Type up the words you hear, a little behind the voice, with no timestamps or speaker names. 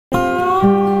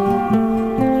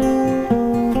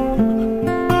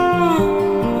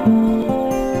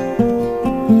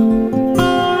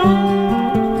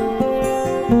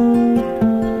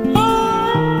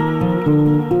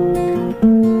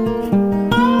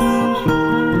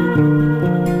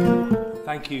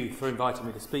thank you for inviting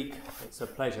me to speak. It's a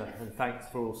pleasure, and thanks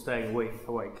for all staying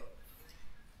awake.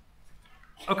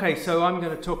 Okay, so I'm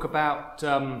going to talk about,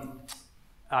 I'm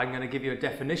going to give you a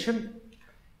definition.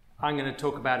 I'm going to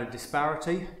talk about a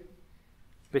disparity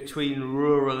between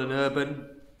rural and urban,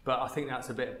 but I think that's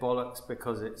a bit of bollocks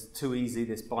because it's too easy,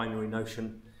 this binary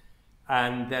notion.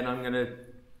 And then I'm going to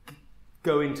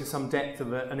go into some depth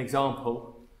of an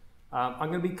example. I'm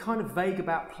going to be kind of vague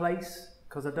about place,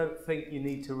 because I don't think you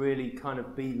need to really kind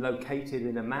of be located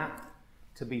in a map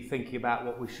to be thinking about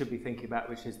what we should be thinking about,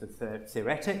 which is the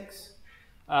theoretics.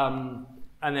 And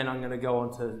then I'm going to go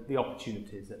on to the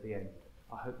opportunities at the end.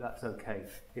 I hope that's okay.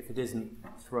 If it isn't,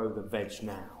 throw the veg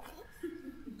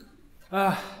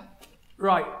now.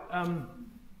 Right,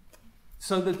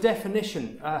 so the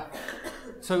definition.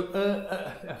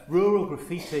 Rural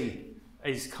graffiti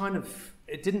is kind of,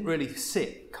 it didn't really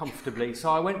sit comfortably,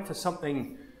 so I went for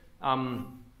something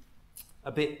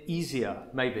a bit easier,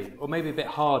 maybe, or maybe a bit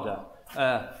harder.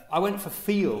 I went for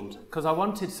field, because I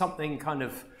wanted something kind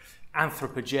of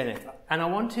anthropogenic, and I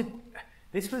wanted,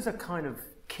 this was a kind of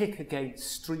kick against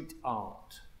street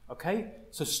art, okay?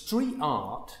 So street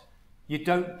art, you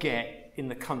don't get in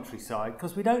the countryside,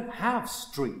 because we don't have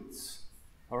streets,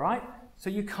 all right?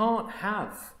 So you can't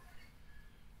have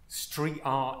street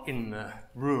art in the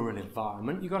rural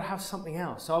environment. You've got to have something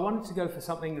else. So I wanted to go for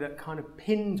something that kind of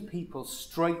pinned people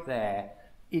straight there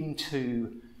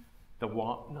into the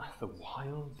wild,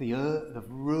 the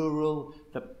rural,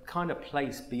 the kind of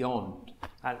place beyond.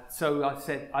 And so I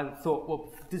thought,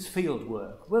 well, does field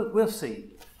work? We'll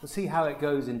see. We'll see how it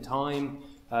goes in time.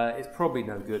 It's probably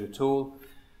no good at all.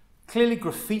 Clearly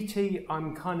graffiti,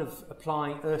 I'm kind of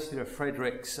applying Ursula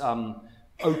Frederick's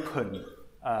open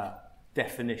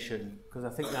definition, because I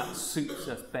think that suits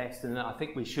us best, and I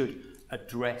think we should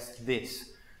address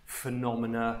this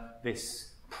phenomena,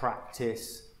 this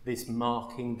practice, this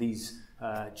marking, these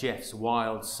Jeff's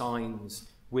wild signs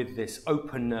with this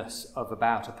openness of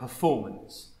about a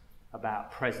performance, about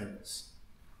presence.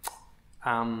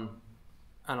 And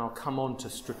I'll come on to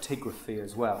stratigraphy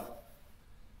as well.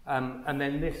 And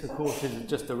then this, of course, is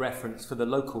just a reference for the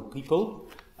local people.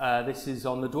 This is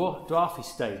on the Dwarf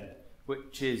Estate,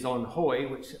 which is on Hoy,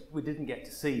 which we didn't get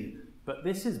to see. But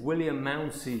this is William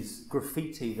Mounsey's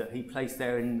graffiti that he placed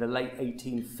there in the late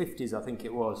 1850s, I think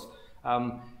it was.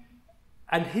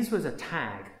 And his was a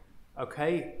tag,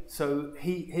 okay? So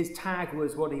his tag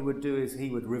was, what he would do is he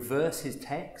would reverse his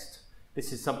text.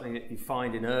 This is something that you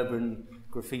find in urban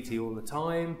graffiti all the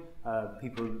time.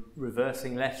 People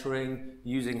reversing lettering,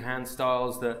 using hand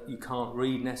styles that you can't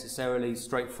read necessarily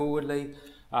straightforwardly.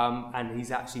 And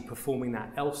he's actually performing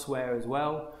that elsewhere as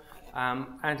well.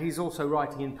 And he's also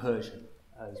writing in Persian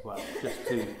as well, just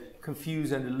to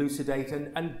confuse and elucidate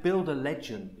and build a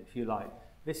legend, if you like.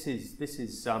 This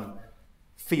is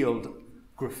field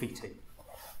graffiti.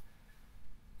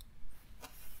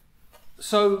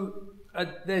 So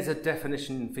there's a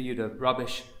definition for you to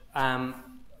rubbish.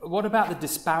 What about the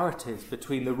disparities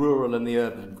between the rural and the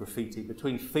urban graffiti,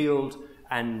 between field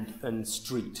and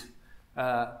street?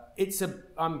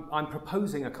 I'm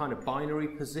proposing a kind of binary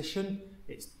position.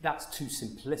 That's too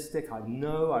simplistic, I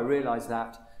know, I realise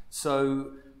that.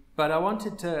 So, but I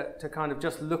wanted to kind of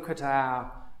just look at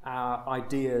our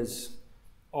ideas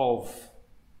of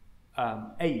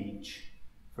age,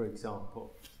 for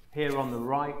example. Here on the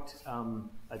right,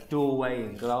 a doorway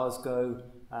in Glasgow.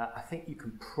 I think you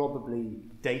can probably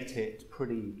date it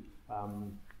pretty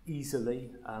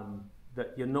easily,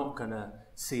 that you're not going to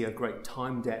see a great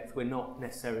time depth. We're not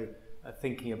necessarily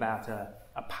thinking about a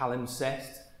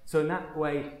palimpsest. So in that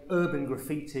way, urban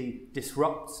graffiti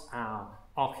disrupts our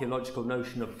archaeological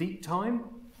notion of deep time.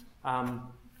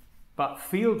 But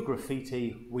field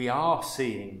graffiti, we are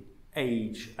seeing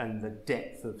age and the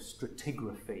depth of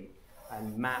stratigraphy.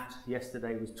 And Matt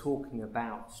yesterday was talking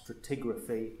about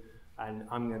stratigraphy, and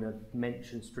I'm going to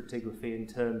mention stratigraphy in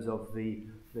terms of the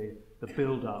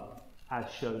build-up as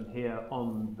shown here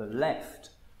on the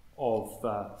left of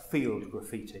field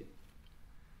graffiti.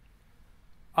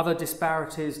 Other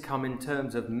disparities come in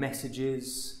terms of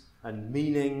messages and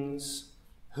meanings.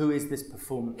 Who is this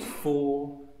performance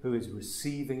for? Who is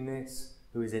receiving this?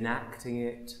 Who is enacting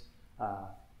it?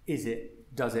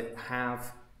 Does it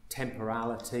have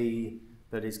temporality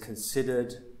that is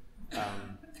considered?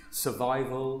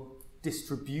 Survival,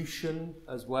 distribution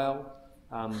as well.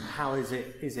 How is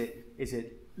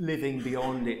it living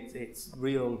beyond its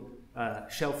real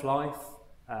shelf life?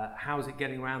 How is it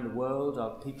getting around the world?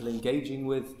 Are people engaging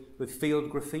with field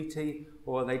graffiti,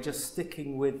 or are they just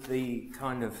sticking with the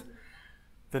kind of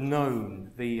the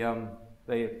known, the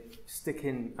they stick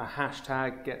in a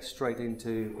hashtag, get straight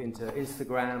into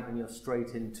Instagram, and you're straight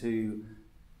into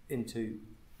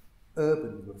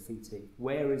urban graffiti.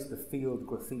 Where is the field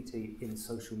graffiti in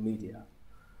social media?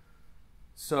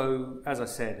 So, as I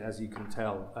said, as you can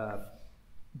tell,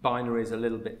 binary is a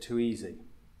little bit too easy.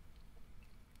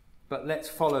 But let's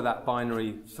follow that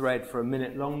binary thread for a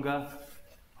minute longer.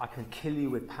 I can kill you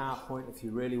with PowerPoint if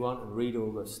you really want and read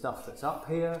all the stuff that's up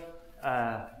here.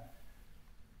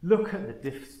 Look at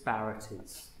the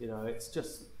disparities. You know, it's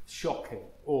just shocking,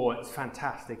 or it's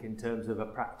fantastic in terms of a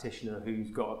practitioner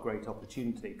who's got a great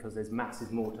opportunity, because there's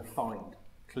masses more to find,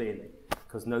 clearly,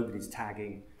 because nobody's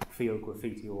tagging field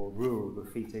graffiti or rural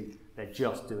graffiti. They're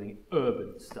just doing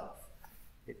urban stuff.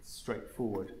 It's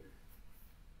straightforward.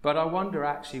 But I wonder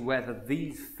actually whether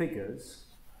these figures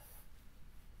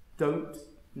don't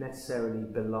necessarily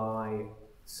belie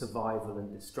survival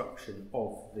and destruction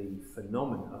of the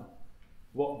phenomena.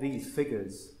 What these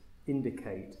figures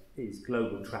indicate is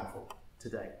global travel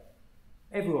today.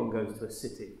 Everyone goes to a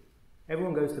city.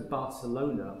 Everyone goes to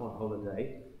Barcelona on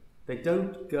holiday. They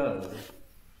don't go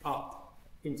up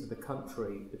into the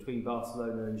country between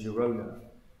Barcelona and Girona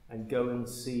and go and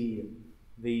see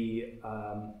the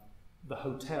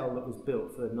hotel that was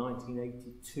built for the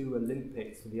 1982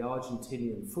 Olympics for the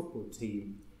Argentinian football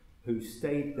team, who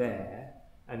stayed there,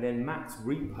 and then Max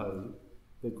Repo,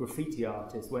 the graffiti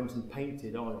artist, went and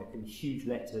painted on it in huge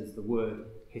letters the word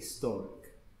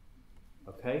historic.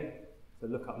 Okay? So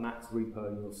look up Max Repo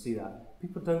and you'll see that.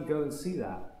 People don't go and see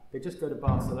that. They just go to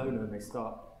Barcelona and they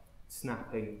start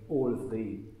snapping all of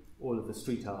the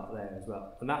street art there as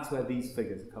well. And that's where these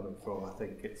figures are coming from, I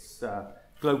think. It's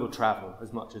global travel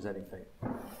as much as anything.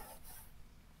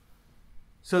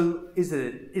 So is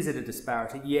it a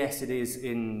disparity? Yes, it is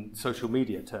in social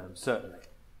media terms, certainly.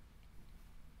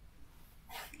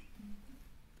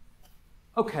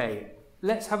 Okay,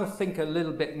 let's have a think a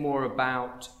little bit more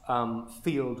about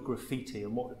field graffiti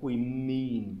and what we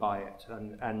mean by it,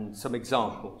 and some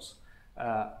examples.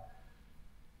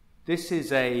 This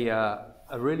is a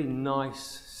really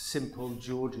nice, simple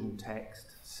Georgian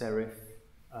text, serif,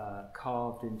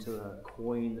 carved into a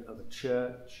coin of a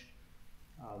church.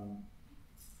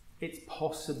 It's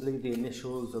possibly the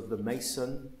initials of the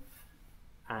mason,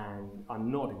 and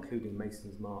I'm not including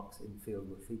mason's marks in field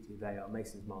graffiti.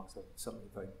 Mason's marks are something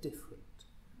very different.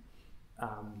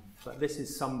 But this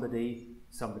is somebody's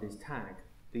tag.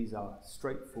 These are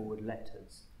straightforward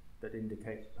letters that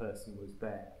indicate the person was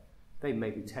there. They may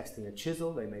be testing a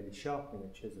chisel, they may be sharpening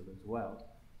a chisel as well,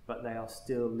 but they are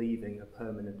still leaving a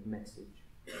permanent message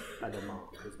and a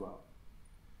mark as well.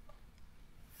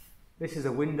 This is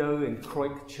a window in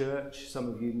Croik Church. Some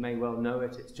of you may well know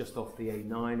it. It's just off the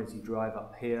A9 as you drive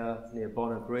up here near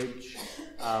Bonner Bridge.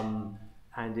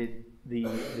 And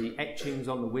the etchings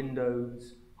on the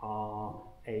windows are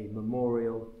a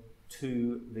memorial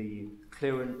to the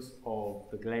clearance of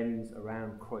the glens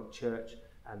around Croik Church,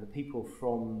 and the people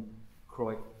from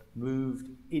Croik moved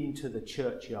into the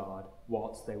churchyard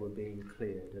whilst they were being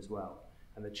cleared as well.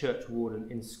 And the church warden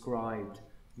inscribed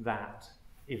that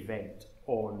event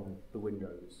on the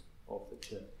windows of the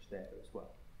church there as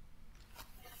well.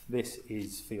 This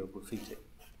is field graffiti.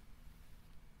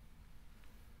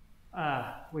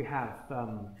 We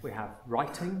have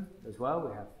writing as well.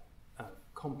 We have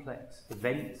complex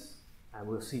events, and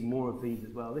we'll see more of these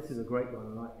as well. This is a great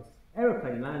one. I like this.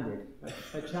 Aeroplane landed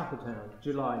at Chapeltown,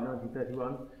 July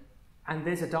 1931, and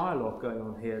there's a dialogue going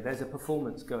on here. There's a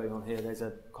performance going on here. There's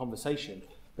a conversation,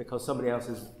 because somebody else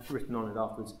has written on it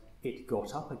afterwards, "It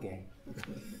got up again,"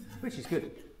 which is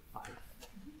good.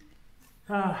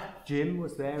 Jim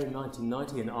was there in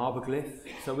 1990 in Arborglyph.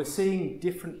 So we're seeing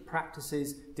different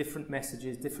practices, different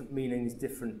messages, different meanings,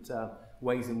 different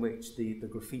ways in which the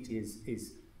graffiti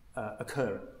is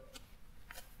occurring.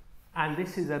 And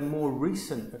this is a more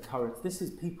recent occurrence. This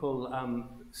is people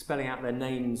spelling out their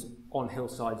names on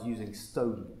hillsides using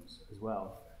stones as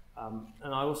well.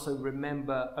 And I also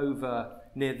remember over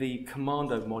near the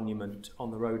Commando Monument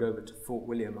on the road over to Fort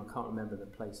William, I can't remember the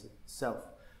place itself,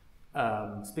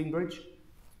 Spinbridge,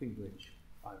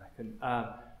 I reckon.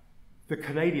 The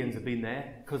Canadians have been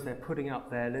there because they're putting up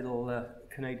their little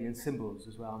Canadian symbols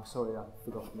as well. I'm sorry, I've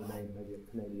forgotten the name. Maybe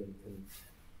a Canadian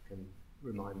can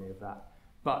remind me of that.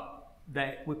 But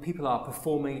people are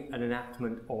performing an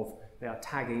enactment of, they are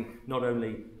tagging not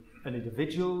only an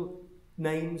individual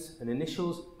names and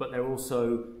initials, but they're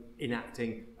also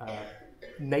enacting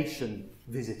nation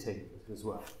visiting as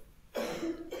well.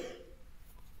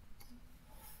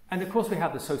 And of course we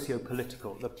have the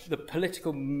socio-political, the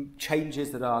political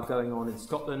changes that are going on in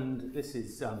Scotland. This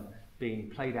is being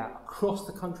played out across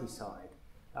the countryside.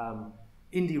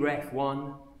 Indie Ref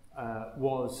 1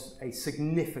 was a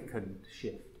significant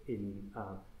shift in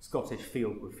Scottish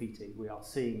field graffiti. We are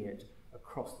seeing it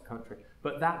across the country.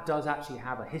 But that does actually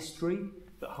have a history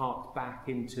that harks back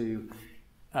into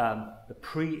the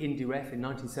pre-Indie Ref in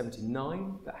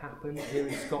 1979 that happened here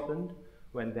in Scotland,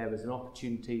 when there was an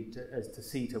opportunity to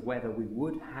see to whether we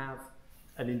would have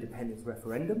an independence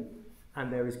referendum.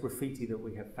 And there is graffiti that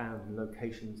we have found in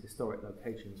locations, historic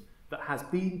locations, that has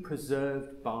been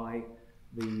preserved by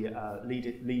the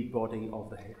lead body of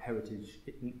the heritage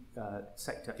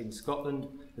sector in Scotland,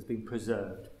 has been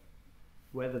preserved.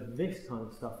 Whether this kind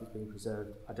of stuff has been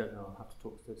preserved, I don't know. I'll have to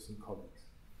talk to some colleagues.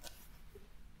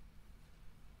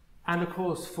 And of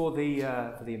course, for the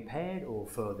impaired, or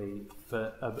for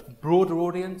a broader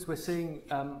audience, we're seeing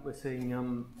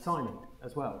signing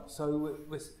as well. So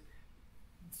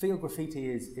field graffiti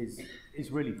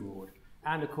is really broad.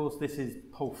 And of course, this is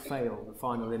Hale, the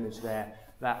final image there.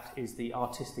 That is the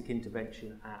artistic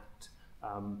intervention at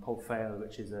Hale,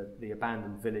 which is the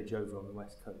abandoned village over on the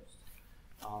west coast.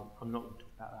 I'm not going to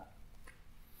talk about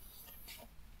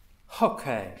that.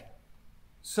 Okay,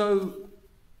 so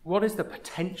what is the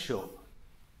potential?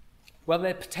 Well,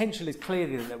 the potential is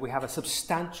clearly that we have a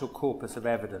substantial corpus of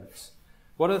evidence.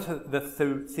 What are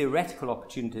the theoretical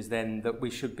opportunities then that we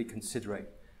should be considering?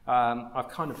 I've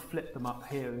kind of flipped them up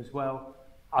here as well.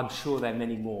 I'm sure there are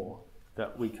many more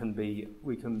that we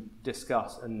can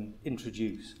discuss and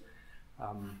introduce.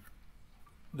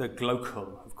 The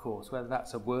glocal, of course, whether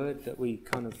that's a word that we're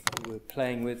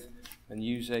playing with and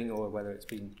using, or whether it's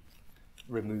been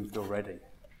removed already.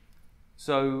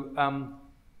 So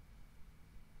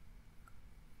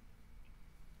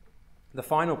the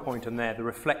final point on there, the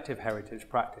reflective heritage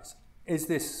practice. Is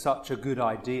this such a good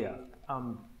idea?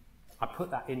 I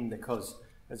put that in because,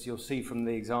 as you'll see from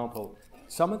the example,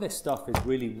 some of this stuff is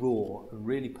really raw and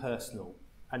really personal,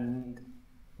 and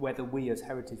whether we as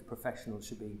heritage professionals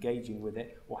should be engaging with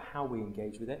it or how we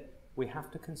engage with it, we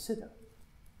have to consider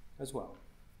as well.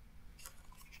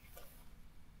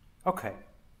 Okay,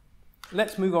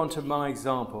 let's move on to my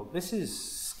example. This is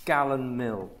Scallan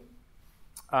Mill.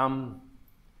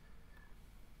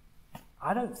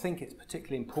 I don't think it's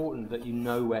particularly important that you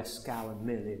know where Scallan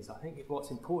Mill is. I think what's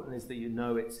important is that you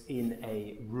know it's in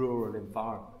a rural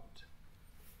environment.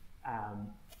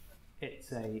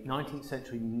 It's a 19th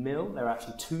century mill. There are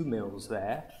actually two mills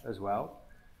there as well.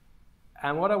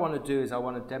 And what I want to do is I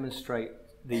want to demonstrate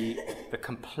the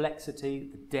complexity,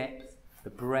 the depth,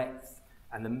 the breadth,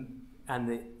 and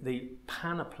the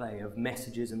panoply of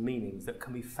messages and meanings that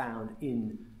can be found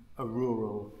in a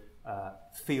rural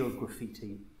field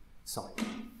graffiti site.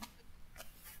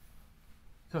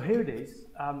 So here it is.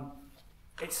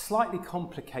 It's slightly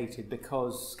complicated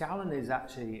because Scallan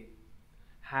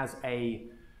has a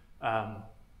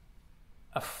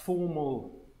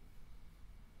formal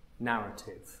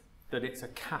narrative that it's a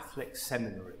Catholic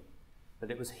seminary,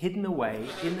 that it was hidden away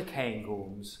in the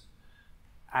Cairngorms,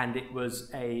 and it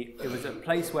was a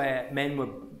place where men were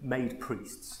made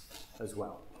priests as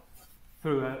well,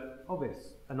 through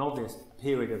an obvious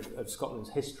period of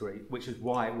Scotland's history, which is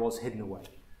why it was hidden away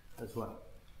as well.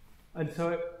 And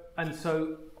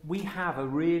so we have a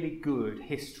really good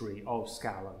history of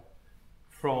Scallan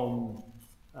from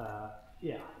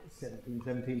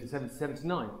 1717 to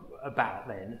 1779, about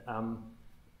then,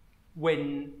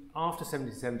 when after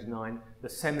 1779 the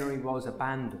seminary was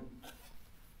abandoned.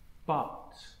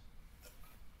 But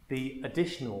the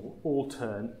additional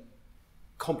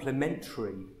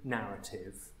complementary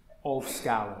narrative of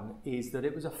Scallan is that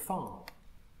it was a farm,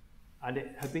 and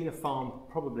it had been a farm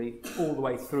probably all the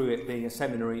way through it being a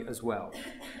seminary as well.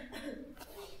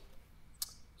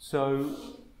 So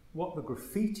what the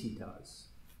graffiti does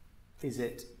is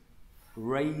it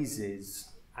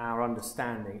raises our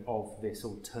understanding of this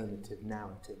alternative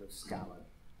narrative of Scallan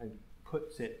and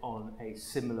puts it on a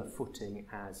similar footing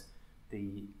as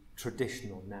the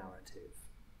traditional narrative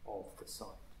of the site.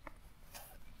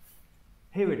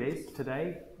 Here it is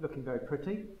today, looking very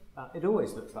pretty. It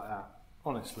always looks like that,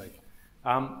 honestly.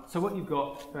 So what you've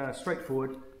got,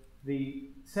 straightforward, the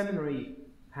seminary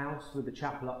house with the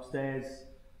chapel upstairs,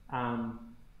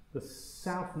 the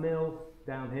south mill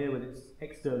down here with its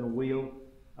external wheel,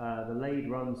 the lade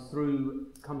runs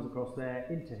through, comes across there,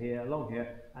 into here, along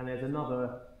here, and there's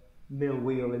another mill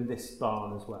wheel in this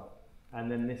barn as well.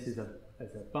 And then this is a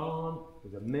barn,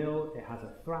 there's a mill, it has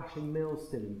a thrashing mill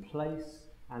still in place,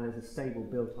 and there's a stable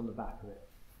built on the back of it.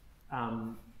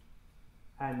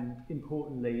 And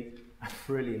importantly,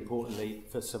 really importantly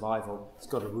for survival, it's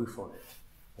got a roof on it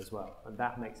as well. And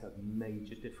that makes a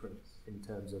major difference in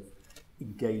terms of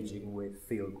engaging with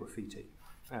field graffiti,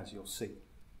 as you'll see.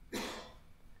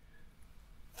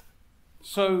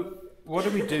 So, what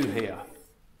do we do here?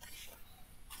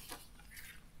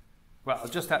 Well, I'll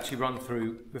just actually run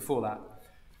through before that.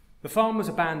 The farm was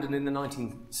abandoned in the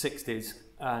 1960s,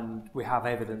 and we have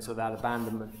evidence of that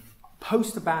abandonment.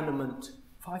 Post-abandonment,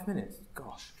 5 minutes?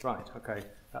 Gosh, right, okay,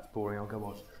 that's boring, I'll go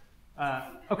on.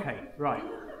 Okay, right.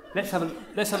 Let's have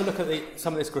a look at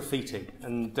some of this graffiti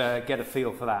and get a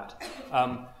feel for that.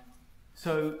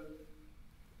 So,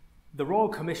 the Royal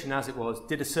Commission, as it was,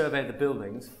 did a survey of the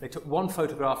buildings. They took one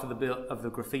photograph of the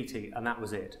graffiti, and that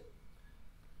was it.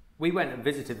 We went and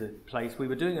visited the place. We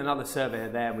were doing another survey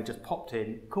there, and we just popped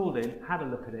in, called in, had a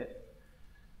look at it,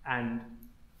 and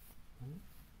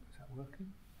is that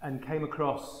working? And came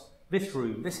across this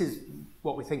room. This is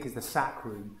what we think is the sack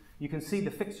room. You can see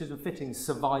the fixtures and fittings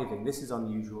surviving. This is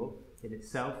unusual in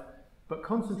itself, but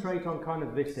concentrate on kind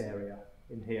of this area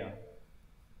in here,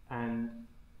 and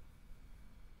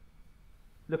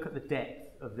look at the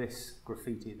depth of this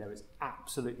graffiti. There is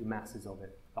absolutely masses of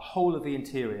it. The whole of the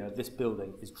interior of this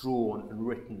building is drawn and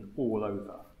written all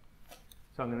over.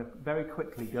 So I'm going to very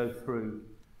quickly go through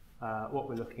what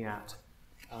we're looking at.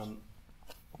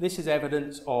 This is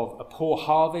evidence of a poor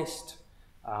harvest.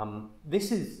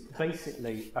 This is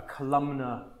basically a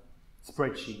columnar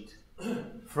spreadsheet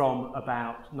from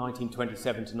about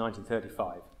 1927 to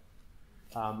 1935.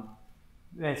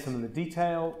 There's some of the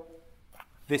detail.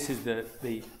 This is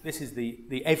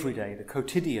the everyday, the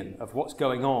quotidian of what's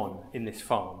going on in this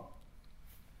farm.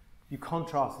 You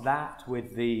contrast that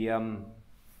with the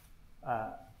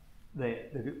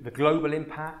global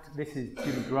impact. This is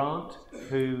Jimmy Grant,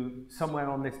 who somewhere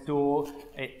on this door,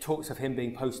 it talks of him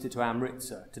being posted to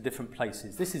Amritsar, to different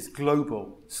places. This is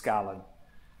global Scotland.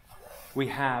 We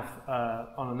have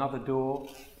on another door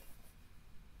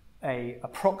a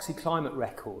proxy climate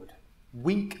record,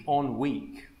 week on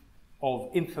week,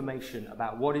 of information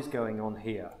about what is going on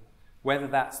here, whether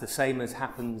that's the same as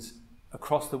happens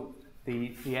across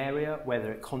the area,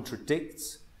 whether it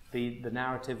contradicts the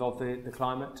narrative of the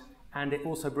climate, and it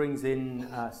also brings in,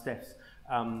 Steph's,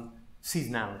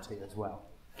 seasonality as well.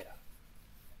 Yeah.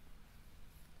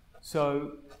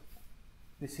 So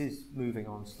this is moving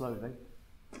on slowly.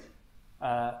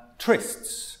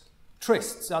 Trysts.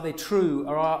 Trysts, are they true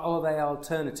or are they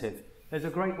alternative? There's a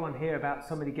great one here about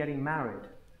somebody getting married.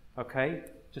 Okay,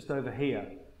 just over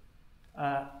here.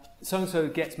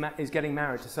 So-and-so is getting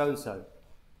married to so-and-so.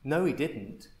 No, he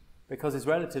didn't, because his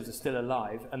relatives are still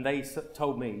alive, and they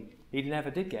told me he never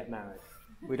did get married.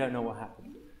 We don't know what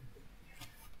happened.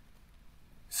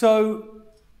 So,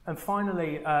 and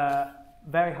finally,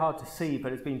 very hard to see,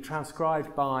 but it's been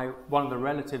transcribed by one of the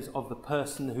relatives of the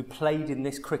person who played in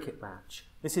this cricket match.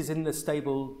 This is in the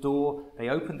stable door. They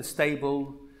opened the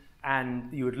stable,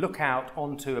 and you would look out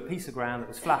onto a piece of ground that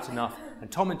was flat enough,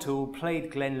 and Tom and Toole played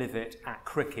Glenlivet at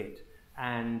cricket,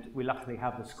 and we luckily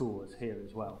have the scores here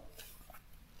as well.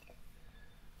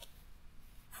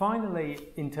 Finally,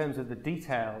 in terms of the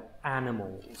detail,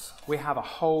 animals, we have a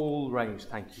whole range,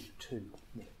 thank you,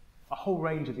 a whole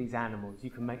range of these animals.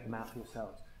 You can make them out for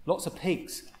yourselves. Lots of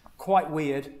pigs, quite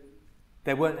weird.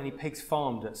 There weren't any pigs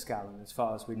farmed at Scotland, as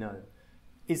far as we know.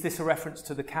 Is this a reference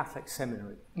to the Catholic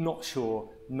seminary? Not sure,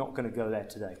 not going to go there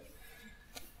today.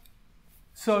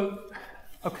 So,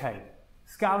 okay,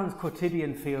 Scotland's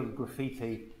quotidian field of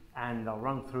graffiti, and I'll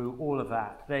run through all of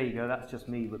that. There you go, that's just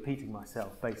me repeating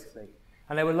myself, basically.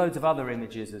 And there were loads of other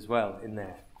images as well in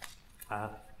there.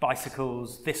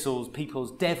 Bicycles, thistles,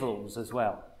 peoples, devils as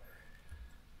well.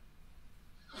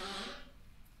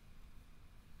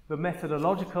 The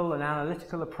methodological and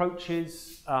analytical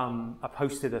approaches, I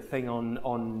posted a thing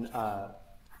on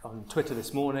Twitter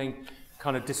this morning,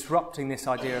 kind of disrupting this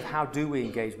idea of how do we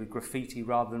engage with graffiti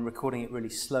rather than recording it really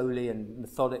slowly and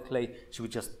methodically. Should we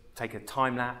just take a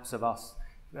time lapse of us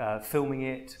filming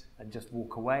it and just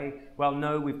walk away? Well,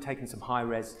 no, we've taken some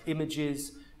high-res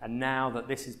images, and now that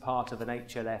this is part of an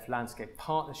HLF landscape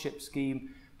partnership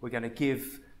scheme, we're going to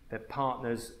give the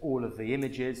partners all of the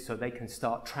images so they can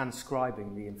start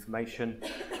transcribing the information.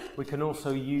 We can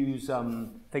also use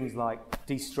things like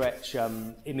de-stretch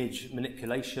image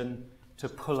manipulation to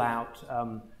pull out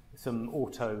some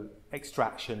auto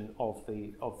extraction of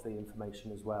the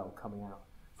information as well, coming out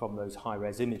from those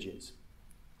high-res images.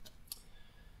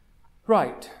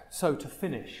 Right, so to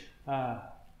finish, oh,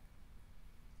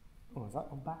 has that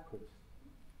gone backwards?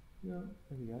 No,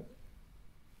 there we go.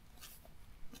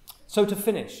 So to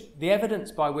finish, the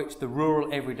evidence by which the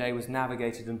rural everyday was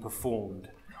navigated and performed.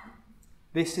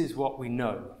 This is what we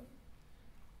know.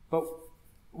 But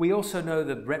we also know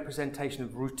the representation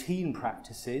of routine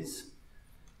practices,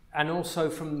 and also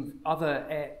from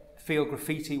other field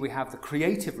graffiti, we have the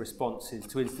creative responses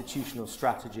to institutional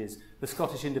strategies, the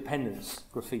Scottish independence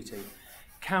graffiti.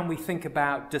 Can we think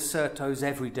about De Certo's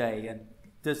everyday, and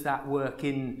does that work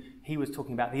in, he was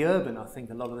talking about the urban, I think,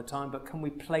 a lot of the time, but can we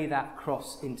play that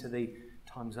cross into the,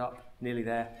 time's up, nearly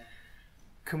there,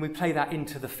 can we play that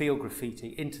into the field graffiti,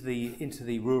 into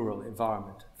the rural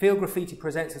environment? Field graffiti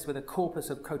presents us with a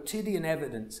corpus of quotidian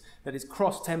evidence that is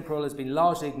cross-temporal, has been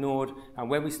largely ignored,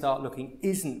 and when we start looking,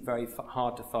 isn't very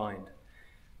hard to find.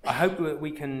 I hope that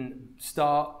we can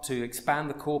start to expand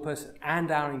the corpus and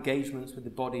our engagements with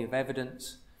the body of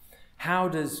evidence. How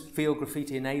does field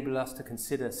graffiti enable us to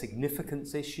consider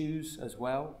significance issues as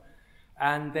well?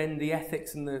 And then the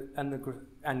ethics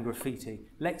and graffiti.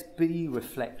 Let's be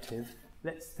reflective.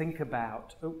 Let's think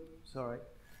about,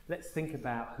 let's think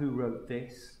about who wrote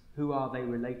this, who are they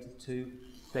related to.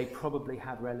 They probably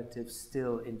have relatives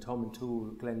still in Tom and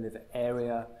Toole, Glenlivet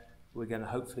area. We're going to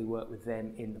hopefully work with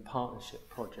them in the partnership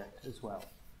project as well.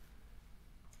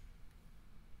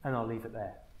 And I'll leave it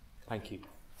there. Thank you.